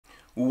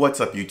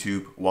What's up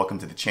YouTube? Welcome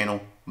to the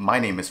channel. My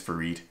name is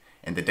Fareed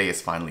and the day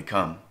has finally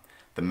come.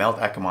 The MELD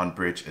Akamon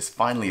bridge is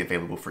finally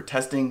available for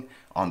testing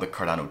on the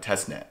Cardano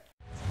Testnet.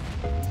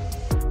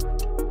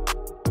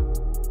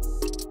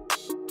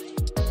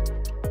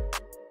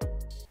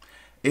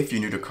 If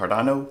you're new to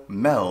Cardano,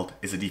 MELD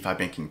is a DeFi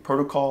banking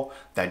protocol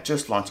that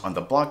just launched on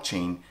the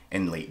blockchain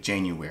in late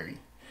January.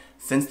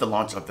 Since the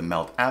launch of the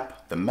MELD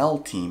app, the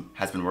MELD team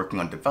has been working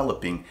on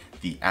developing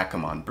the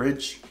Akamon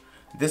bridge.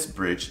 This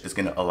bridge is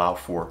going to allow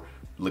for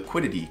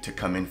liquidity to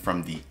come in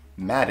from the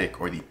mADA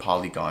or the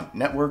Polygon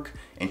network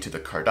into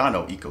the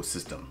Cardano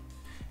ecosystem.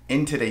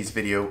 In today's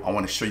video, I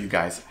want to show you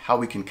guys how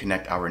we can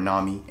connect our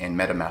NAMI and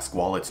MetaMask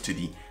wallets to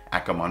the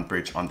Akamon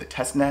bridge on the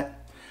testnet.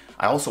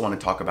 I also want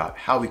to talk about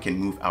how we can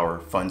move our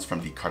funds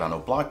from the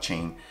Cardano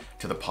blockchain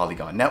to the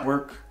Polygon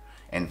network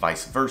and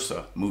vice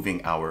versa,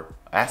 moving our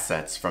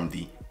assets from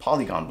the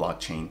Polygon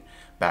blockchain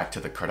back to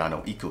the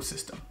Cardano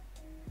ecosystem.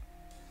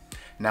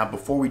 Now,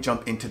 before we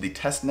jump into the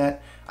testnet,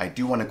 I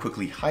do want to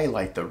quickly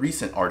highlight the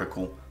recent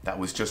article that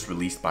was just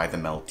released by the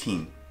MELD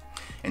team.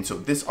 And so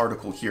this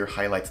article here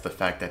highlights the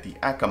fact that the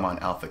Akamon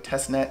Alpha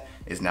testnet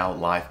is now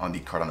live on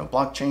the Cardano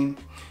blockchain.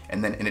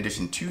 And then in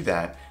addition to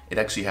that, it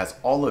actually has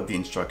all of the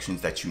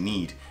instructions that you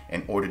need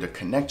in order to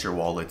connect your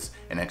wallets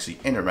and actually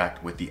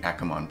interact with the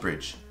Akamon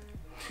bridge.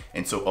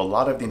 And so a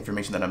lot of the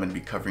information that I'm going to be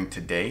covering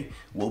today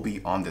will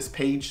be on this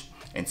page.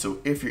 And so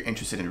if you're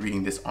interested in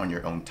reading this on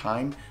your own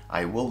time,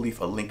 I will leave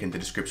a link in the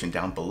description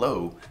down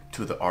below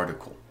to the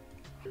article.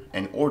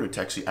 In order to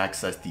actually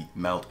access the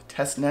MELD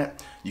testnet,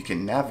 you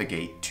can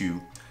navigate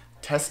to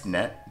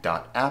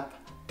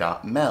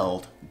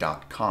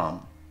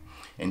testnet.app.meld.com.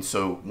 And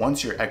so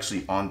once you're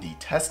actually on the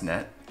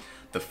testnet,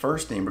 the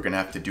first thing we're going to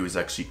have to do is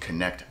actually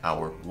connect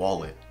our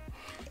wallet.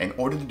 In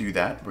order to do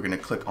that, we're going to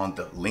click on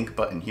the link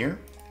button here,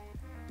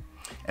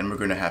 and we're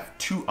going to have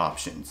two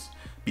options.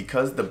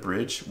 Because the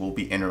bridge will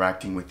be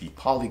interacting with the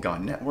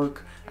Polygon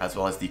network as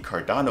well as the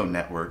Cardano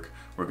network,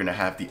 we're going to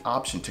have the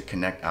option to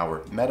connect our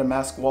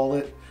MetaMask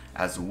wallet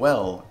as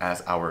well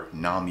as our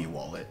NAMI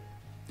wallet.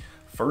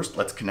 First,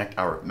 let's connect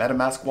our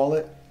MetaMask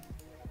wallet.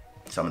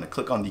 So I'm going to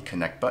click on the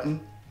connect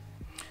button,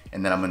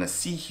 and then I'm going to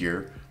see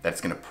here that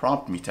it's going to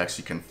prompt me to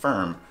actually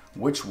confirm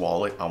which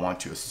wallet I want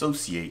to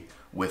associate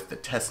with the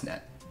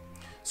testnet.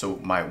 So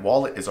my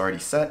wallet is already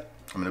set.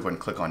 I'm going to go ahead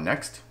and click on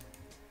next.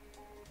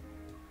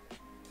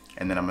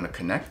 And then I'm going to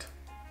connect.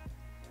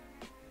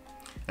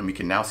 And we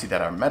can now see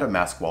that our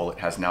MetaMask wallet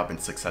has now been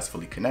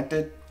successfully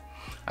connected.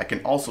 I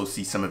can also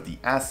see some of the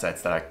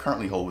assets that I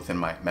currently hold within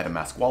my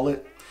MetaMask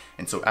wallet.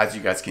 And so as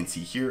you guys can see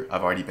here,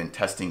 I've already been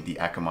testing the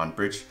Akamon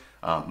bridge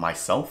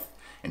myself.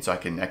 And so I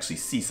can actually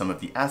see some of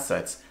the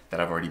assets that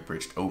I've already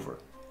bridged over.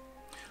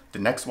 The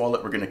next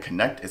wallet we're going to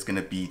connect is going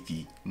to be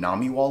the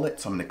NAMI wallet.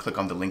 So I'm going to click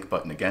on the link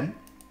button again.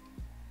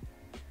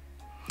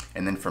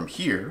 And then from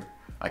here,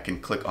 I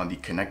can click on the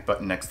connect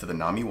button next to the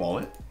NAMI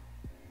wallet.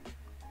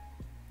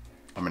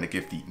 I'm going to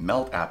give the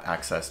MELD app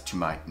access to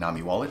my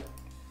NAMI wallet.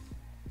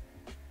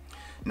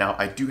 Now,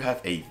 I do have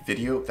a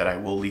video that I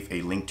will leave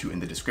a link to in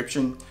the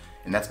description,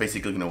 and that's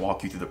basically going to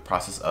walk you through the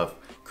process of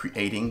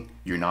creating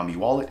your NAMI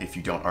wallet if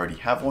you don't already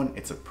have one.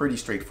 It's a pretty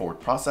straightforward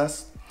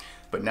process.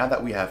 But now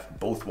that we have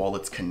both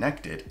wallets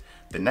connected,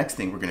 the next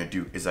thing we're going to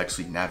do is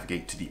actually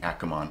navigate to the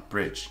Akamon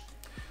bridge.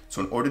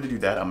 So in order to do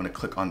that, I'm going to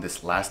click on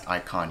this last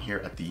icon here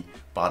at the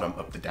bottom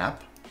of the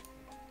dApp.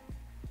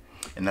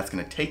 And that's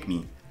going to take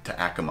me to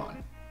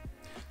Akamon.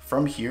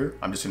 From here,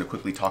 I'm just going to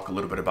quickly talk a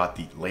little bit about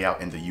the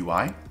layout and the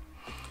UI.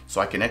 So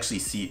I can actually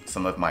see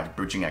some of my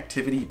bridging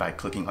activity by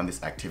clicking on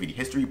this activity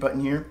history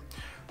button here.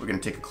 We're going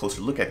to take a closer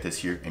look at this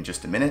here in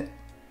just a minute.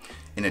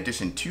 In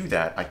addition to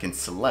that, I can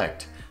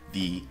select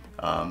the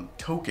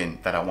token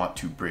that I want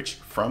to bridge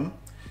from.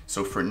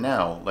 So for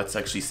now, let's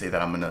actually say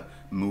that I'm going to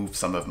move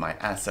some of my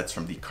assets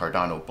from the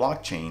Cardano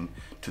blockchain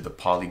to the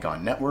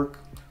Polygon network.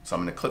 So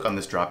I'm going to click on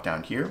this drop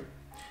down here,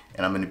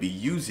 and I'm going to be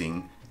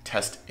using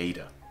test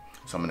ADA.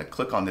 So I'm going to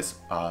click on this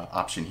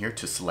option here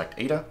to select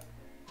ADA.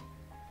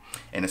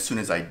 And as soon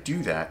as I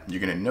do that,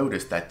 you're going to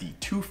notice that the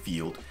to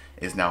field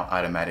is now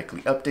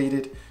automatically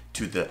updated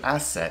to the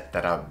asset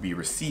that I'll be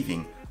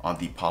receiving on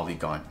the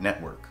Polygon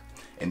network.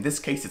 In this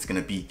case, it's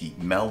going to be the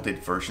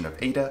melded version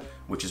of ADA,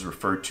 which is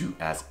referred to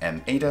as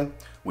mADA,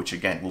 which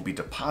again will be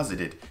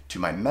deposited to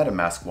my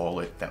MetaMask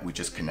wallet that we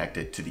just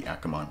connected to the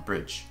Akamon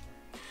bridge.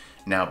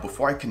 Now,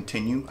 before I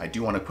continue, I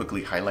do want to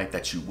quickly highlight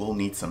that you will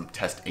need some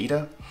test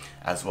ADA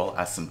as well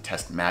as some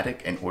test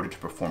mADA in order to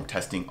perform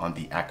testing on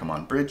the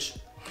Akamon bridge.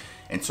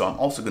 And so I'm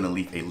also going to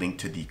leave a link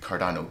to the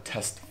Cardano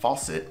test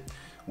faucet,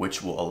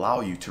 which will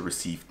allow you to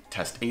receive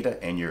test ADA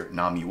in your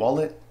NAMI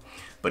wallet.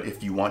 But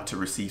if you want to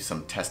receive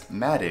some test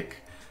mADA,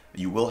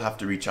 you will have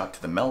to reach out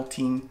to the MELD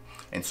team.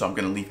 And so I'm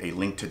going to leave a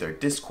link to their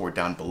Discord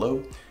down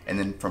below. And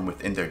then from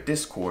within their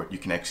Discord, you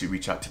can actually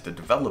reach out to the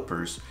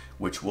developers,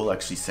 which will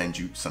actually send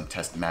you some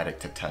test mADA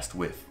to test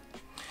with.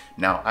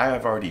 Now, I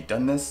have already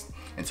done this.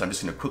 And so I'm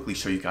just going to quickly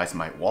show you guys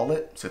my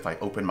wallet. So if I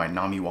open my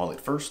NAMI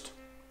wallet first,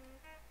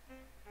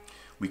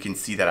 we can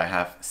see that I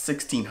have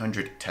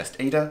 1600 test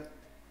ADA.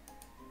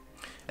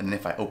 And then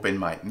if I open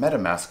my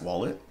MetaMask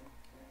wallet,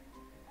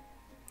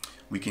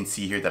 we can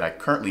see here that I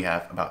currently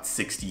have about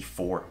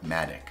 64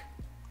 mADA.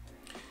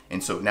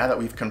 And so now that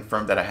we've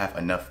confirmed that I have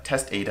enough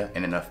test ADA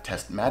and enough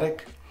test mADA,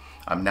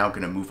 I'm now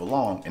going to move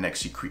along and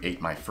actually create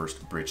my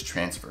first bridge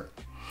transfer.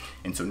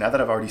 And so now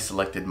that I've already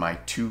selected my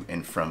to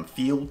and from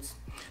fields,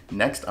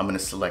 next I'm going to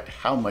select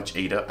how much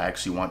ADA I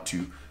actually want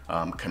to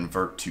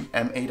convert to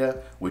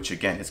mADA, which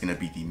again is going to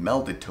be the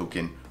melded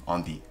token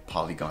on the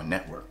Polygon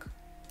network.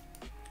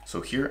 So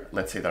here,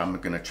 let's say that I'm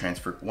going to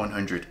transfer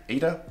 100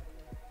 ADA.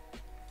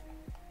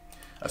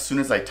 As soon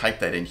as I type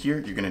that in here,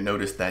 you're going to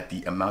notice that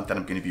the amount that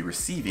I'm going to be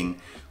receiving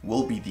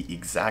will be the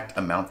exact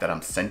amount that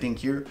I'm sending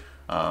here.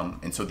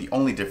 And so the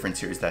only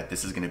difference here is that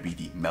this is going to be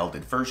the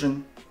melded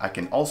version. I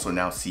can also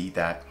now see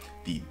that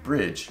the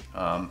bridge,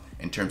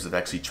 in terms of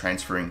actually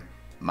transferring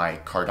my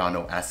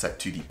Cardano asset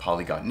to the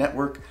Polygon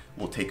network,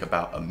 will take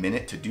about a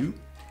minute to do.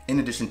 In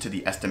addition to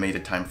the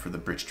estimated time for the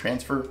bridge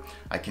transfer,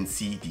 I can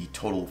see the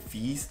total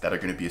fees that are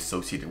going to be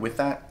associated with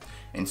that.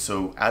 And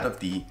so out of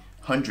the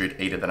 100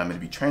 ADA that I'm going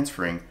to be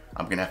transferring,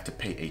 I'm going to have to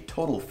pay a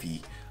total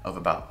fee of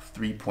about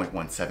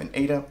 3.17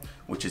 ADA,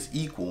 which is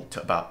equal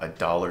to about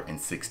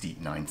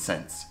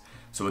 $1.69.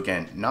 So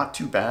again, not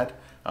too bad,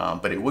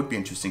 but it would be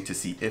interesting to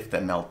see if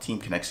the MELD team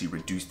can actually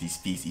reduce these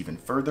fees even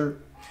further.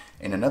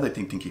 And another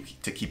thing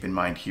to keep in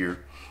mind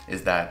here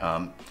is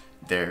that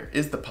there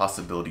is the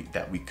possibility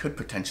that we could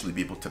potentially be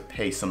able to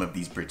pay some of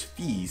these bridge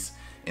fees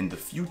in the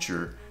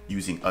future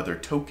using other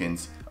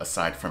tokens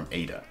aside from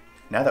ADA.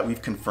 Now that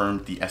we've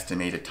confirmed the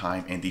estimated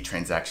time and the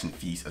transaction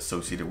fees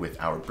associated with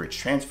our bridge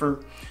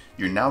transfer,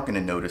 you're now going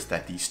to notice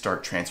that the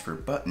start transfer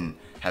button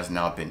has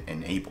now been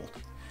enabled.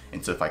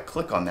 And so if I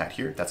click on that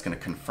here, that's going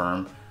to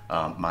confirm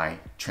my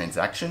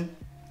transaction.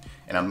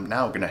 And I'm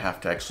now going to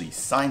have to actually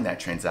sign that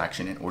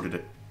transaction in order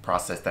to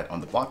process that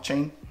on the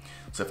blockchain.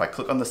 So if I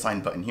click on the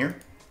sign button here,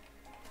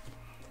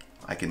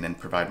 I can then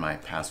provide my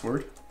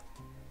password.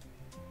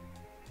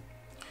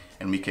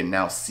 And we can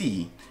now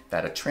see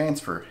that a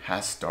transfer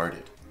has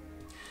started.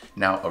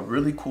 Now, a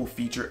really cool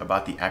feature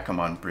about the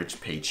Akamon bridge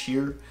page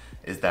here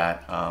is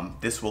that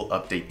this will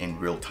update in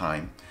real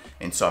time.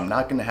 And so I'm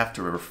not going to have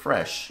to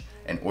refresh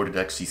in order to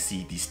actually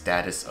see the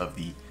status of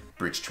the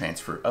bridge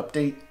transfer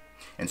update.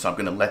 And so I'm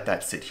going to let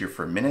that sit here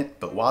for a minute.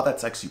 But while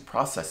that's actually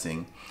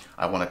processing,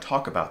 I want to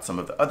talk about some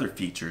of the other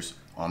features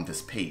on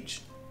this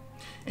page.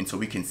 And so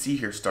we can see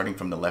here, starting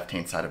from the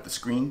left-hand side of the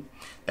screen,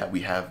 that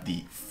we have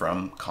the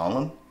from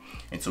column.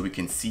 And so we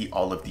can see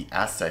all of the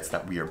assets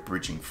that we are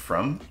bridging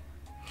from.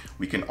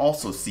 We can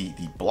also see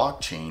the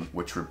blockchain,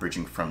 which we're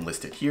bridging from,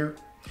 listed here.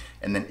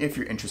 And then if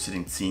you're interested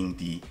in seeing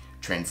the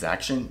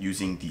transaction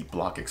using the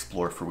block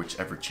explorer for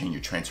whichever chain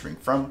you're transferring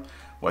from,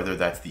 whether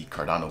that's the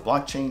Cardano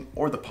blockchain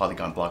or the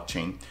Polygon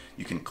blockchain,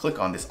 you can click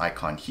on this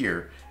icon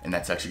here, and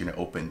that's actually going to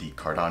open the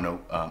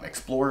Cardano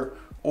Explorer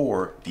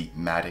or the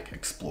mADA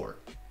Explorer.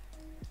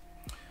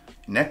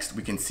 Next,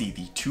 we can see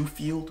the to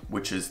field,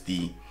 which is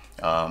the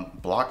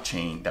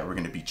blockchain that we're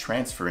going to be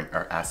transferring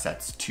our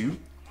assets to.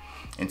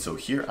 And so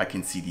here I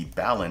can see the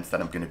balance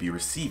that I'm going to be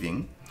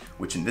receiving,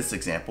 which in this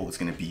example is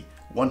going to be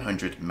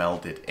 100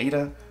 melded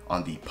ADA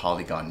on the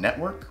Polygon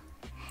network.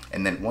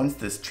 And then once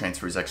this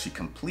transfer is actually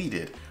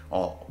completed,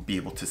 I'll be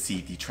able to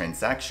see the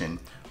transaction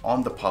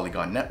on the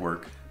Polygon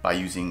network by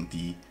using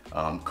the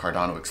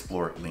Cardano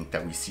Explorer link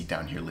that we see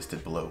down here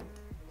listed below.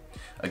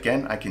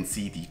 Again, I can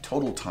see the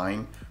total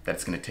time that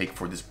it's going to take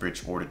for this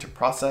bridge order to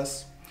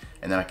process.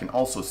 And then I can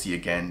also see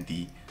again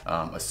the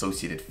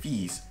associated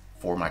fees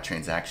for my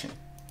transaction.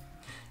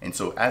 And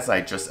so as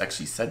I just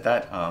actually said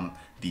that,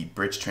 the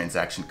bridge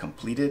transaction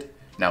completed.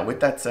 Now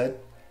with that said,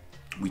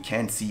 we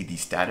can see the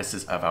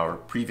statuses of our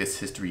previous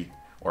history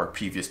or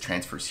previous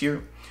transfers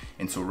here.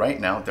 And so right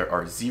now there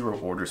are 0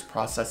 orders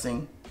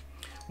processing.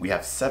 We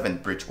have 7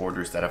 bridge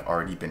orders that have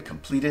already been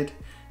completed,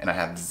 and I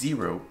have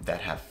 0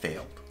 that have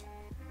failed.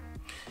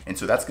 And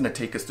so that's going to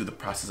take us through the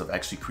process of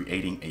actually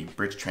creating a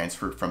bridge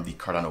transfer from the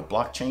Cardano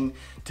blockchain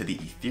to the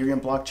Ethereum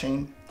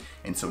blockchain.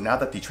 And so now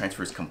that the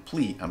transfer is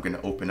complete, I'm going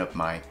to open up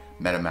my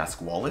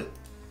MetaMask wallet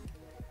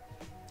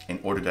in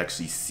order to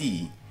actually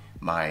see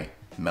my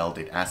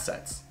melded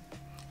assets.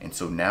 And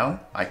so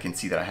now I can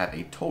see that I have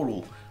a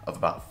total of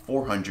about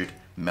 400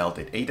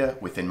 melded ADA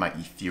within my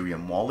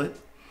Ethereum wallet.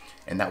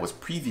 And that was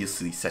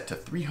previously set to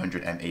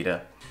 300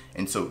 mADA.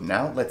 And so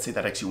now let's say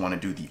that I actually want to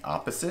do the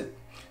opposite.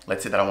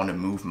 Let's say that I want to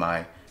move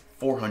my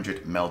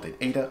 400 melded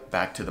ADA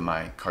back to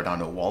my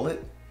Cardano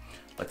wallet.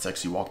 Let's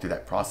actually walk through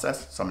that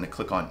process. So I'm going to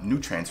click on new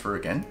transfer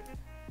again.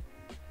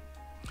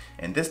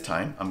 And this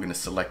time I'm going to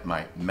select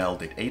my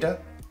melded ADA.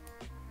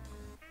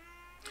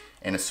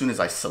 And as soon as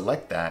I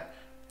select that,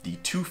 the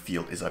to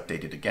field is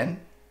updated again.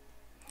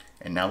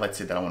 And now let's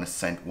say that I want to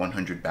send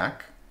 100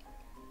 back.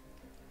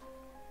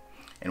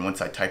 And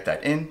once I type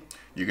that in,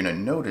 you're going to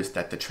notice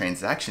that the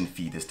transaction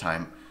fee this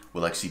time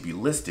will actually be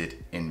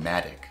listed in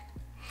mADA.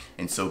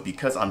 And so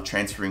because I'm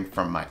transferring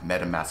from my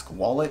MetaMask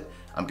wallet,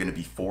 I'm going to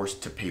be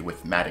forced to pay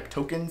with mADA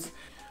tokens.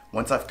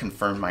 Once I've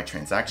confirmed my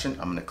transaction,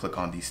 I'm going to click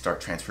on the Start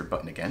Transfer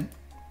button again.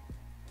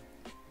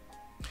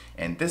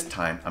 And this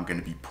time I'm going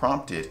to be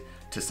prompted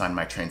to sign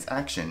my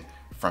transaction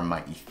from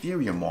my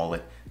Ethereum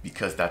wallet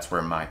because that's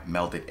where my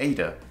melded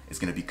ADA is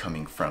going to be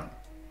coming from.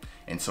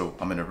 And so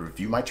I'm going to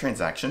review my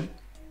transaction,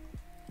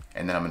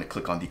 and then I'm going to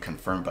click on the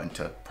confirm button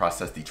to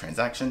process the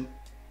transaction.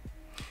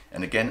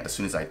 And again, as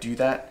soon as I do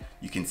that,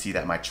 you can see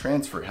that my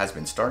transfer has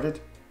been started.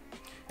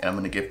 And I'm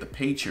going to give the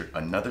page here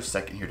another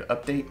second here to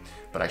update,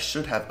 but I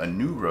should have a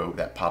new row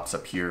that pops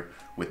up here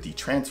with the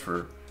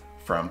transfer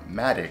from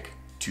mMatic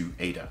to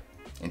ADA.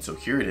 And so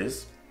here it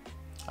is.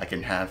 I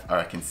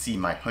can see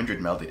my 100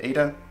 melded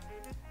ADA,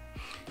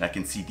 and I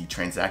can see the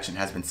transaction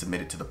has been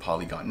submitted to the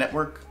Polygon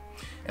network,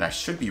 and I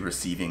should be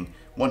receiving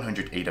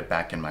 100 ADA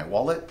back in my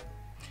wallet,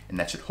 and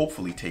that should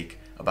hopefully take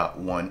about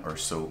 1 or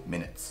so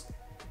minutes.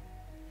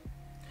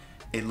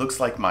 It looks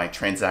like my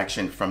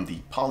transaction from the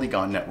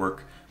Polygon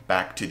network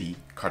back to the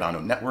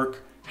Cardano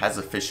network has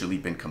officially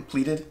been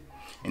completed.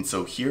 And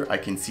so here I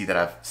can see that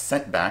I've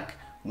sent back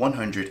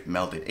 100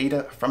 melded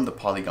ADA from the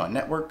Polygon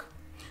network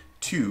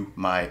to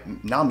my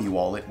Nami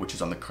wallet, which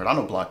is on the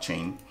Cardano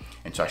blockchain.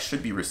 And so I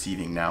should be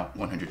receiving now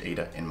 100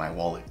 ADA in my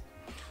wallet.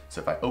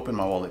 So if I open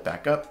my wallet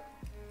back up,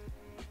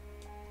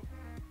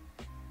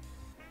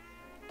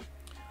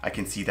 I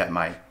can see that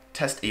my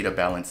test ADA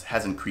balance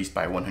has increased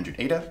by 100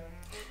 ADA.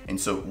 And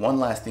so one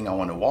last thing I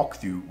want to walk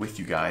through with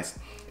you guys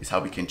is how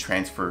we can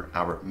transfer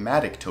our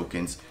mADA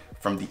tokens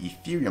from the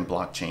Ethereum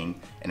blockchain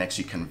and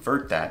actually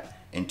convert that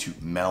into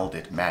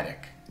melded mADA.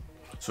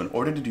 So in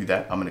order to do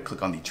that, I'm going to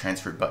click on the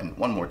transfer button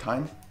one more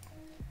time.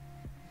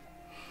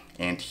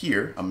 And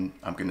here I'm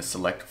going to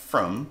select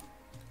from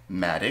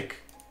mADA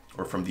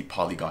or from the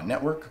Polygon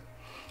network.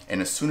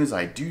 And as soon as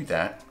I do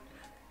that,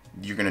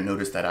 you're going to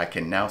notice that I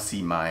can now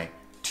see my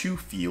to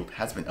field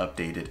has been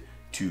updated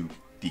to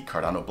the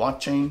Cardano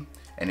blockchain,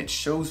 and it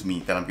shows me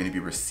that I'm going to be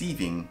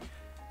receiving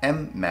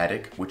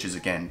mMatic, which is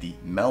again the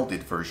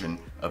melded version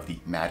of the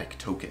mADA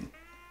token.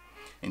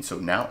 And so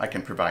now I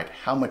can provide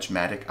how much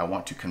mADA I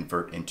want to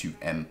convert into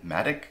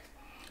mMatic.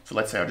 So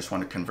let's say I just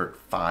want to convert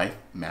 5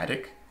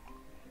 mADA.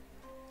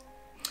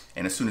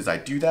 And as soon as I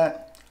do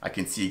that, I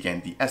can see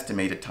again the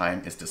estimated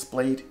time is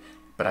displayed,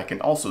 but I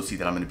can also see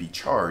that I'm going to be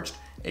charged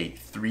a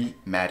 3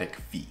 mADA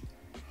fee.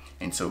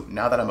 And so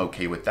now that I'm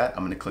okay with that,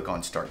 I'm going to click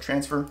on Start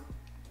Transfer.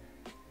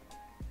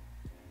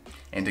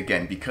 And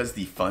again, because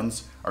the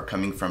funds are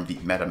coming from the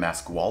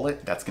MetaMask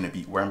wallet, that's going to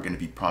be where I'm going to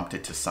be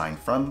prompted to sign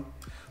from.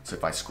 So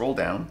if I scroll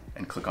down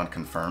and click on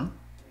Confirm,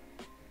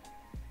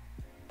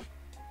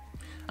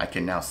 I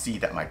can now see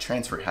that my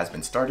transfer has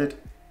been started.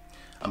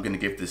 I'm going to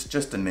give this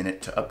just a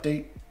minute to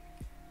update.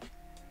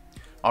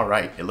 All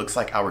right, it looks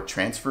like our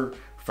transfer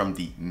from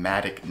the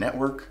mADA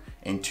network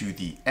into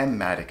the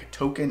mMatic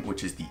token,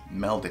 which is the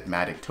melded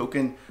mADA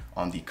token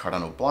on the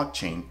Cardano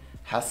blockchain,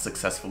 has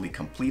successfully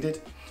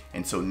completed.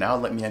 And so now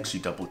let me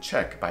actually double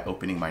check by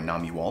opening my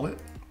Nami wallet.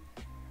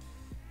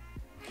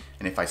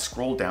 And if I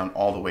scroll down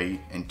all the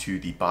way into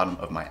the bottom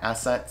of my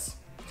assets,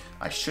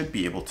 I should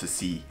be able to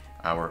see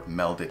our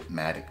melded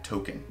mADA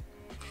token.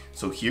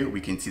 So here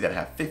we can see that I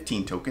have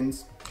 15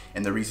 tokens.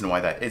 And the reason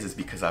why that is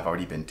because I've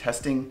already been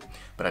testing,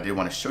 but I did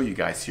want to show you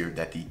guys here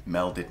that the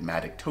melded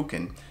mADA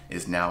token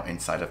is now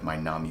inside of my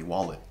Nami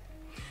wallet.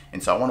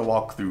 And so I want to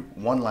walk through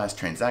one last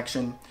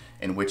transaction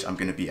in which I'm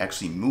going to be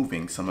actually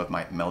moving some of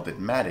my melded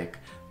mADA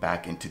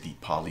back into the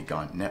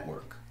Polygon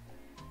network.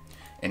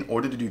 In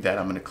order to do that,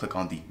 I'm going to click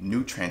on the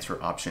new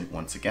transfer option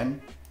once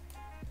again.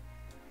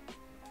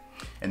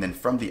 And then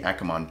from the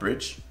Akamon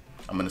bridge,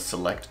 I'm going to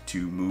select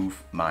to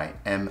move my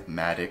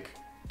mMatic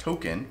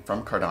token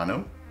from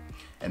Cardano.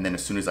 And then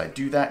as soon as I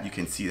do that, you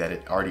can see that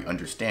it already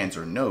understands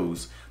or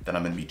knows that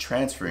I'm going to be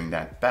transferring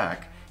that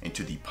back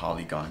into the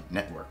Polygon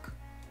network.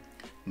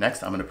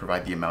 Next, I'm going to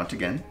provide the amount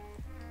again.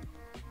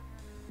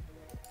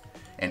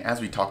 And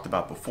as we talked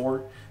about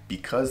before,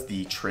 because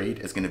the trade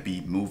is going to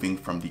be moving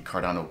from the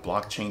Cardano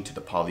blockchain to the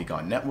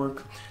Polygon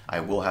network, I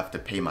will have to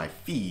pay my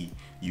fee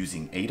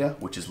using ADA,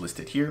 which is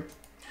listed here.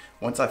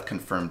 Once I've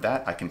confirmed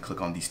that, I can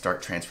click on the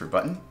Start Transfer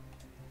button.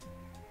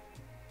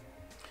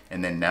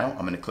 And then now I'm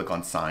going to click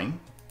on Sign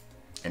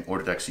in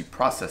order to actually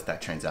process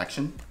that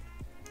transaction,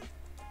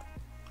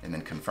 and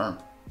then confirm.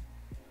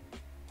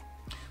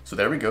 So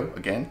there we go.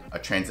 Again, a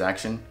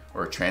transaction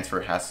or a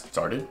transfer has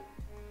started,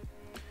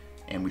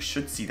 and we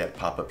should see that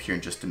pop up here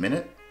in just a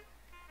minute.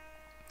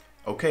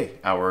 Okay,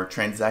 our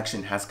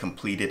transaction has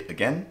completed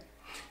again.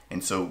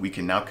 And so we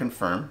can now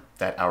confirm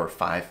that our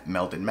 5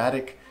 melded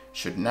mADA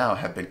should now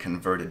have been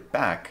converted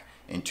back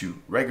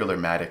into regular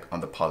mADA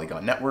on the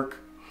Polygon network.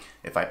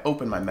 If I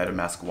open my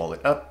MetaMask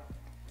wallet up,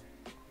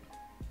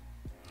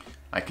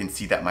 I can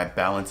see that my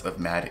balance of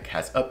mADA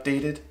has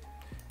updated.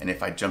 And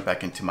if I jump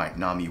back into my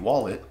Nami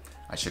wallet,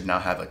 I should now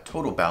have a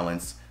total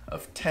balance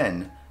of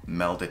 10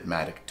 melded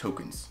mADA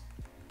tokens.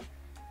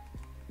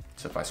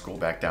 So if I scroll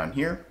back down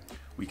here,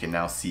 we can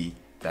now see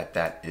that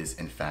that is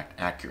in fact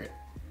accurate.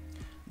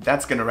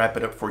 That's going to wrap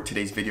it up for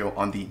today's video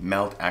on the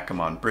MELD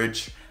Akamon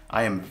bridge.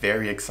 I am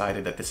very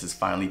excited that this has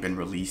finally been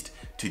released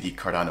to the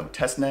Cardano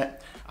testnet.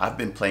 I've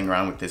been playing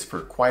around with this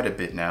for quite a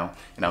bit now,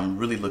 and I'm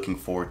really looking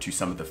forward to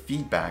some of the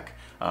feedback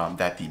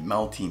that the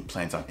MELD team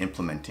plans on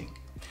implementing.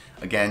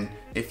 Again,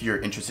 if you're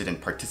interested in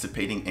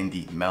participating in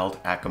the MELD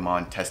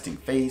Akamon testing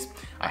phase,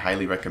 I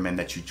highly recommend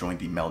that you join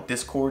the MELD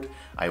Discord.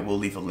 I will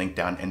leave a link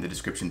down in the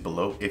description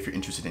below if you're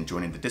interested in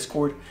joining the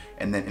Discord.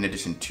 And then in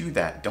addition to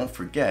that, don't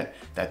forget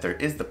that there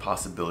is the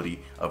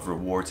possibility of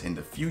rewards in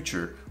the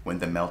future when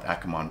the MELD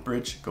Akamon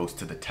bridge goes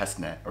to the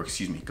testnet, or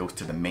excuse me, goes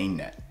to the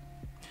mainnet.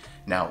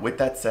 Now, with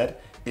that said,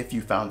 if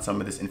you found some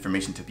of this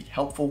information to be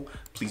helpful,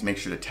 please make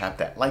sure to tap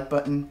that like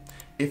button.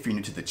 If you're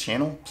new to the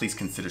channel, please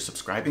consider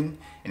subscribing.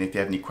 And if you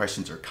have any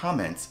questions or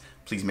comments,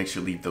 please make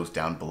sure to leave those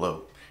down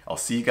below. I'll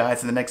see you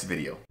guys in the next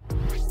video.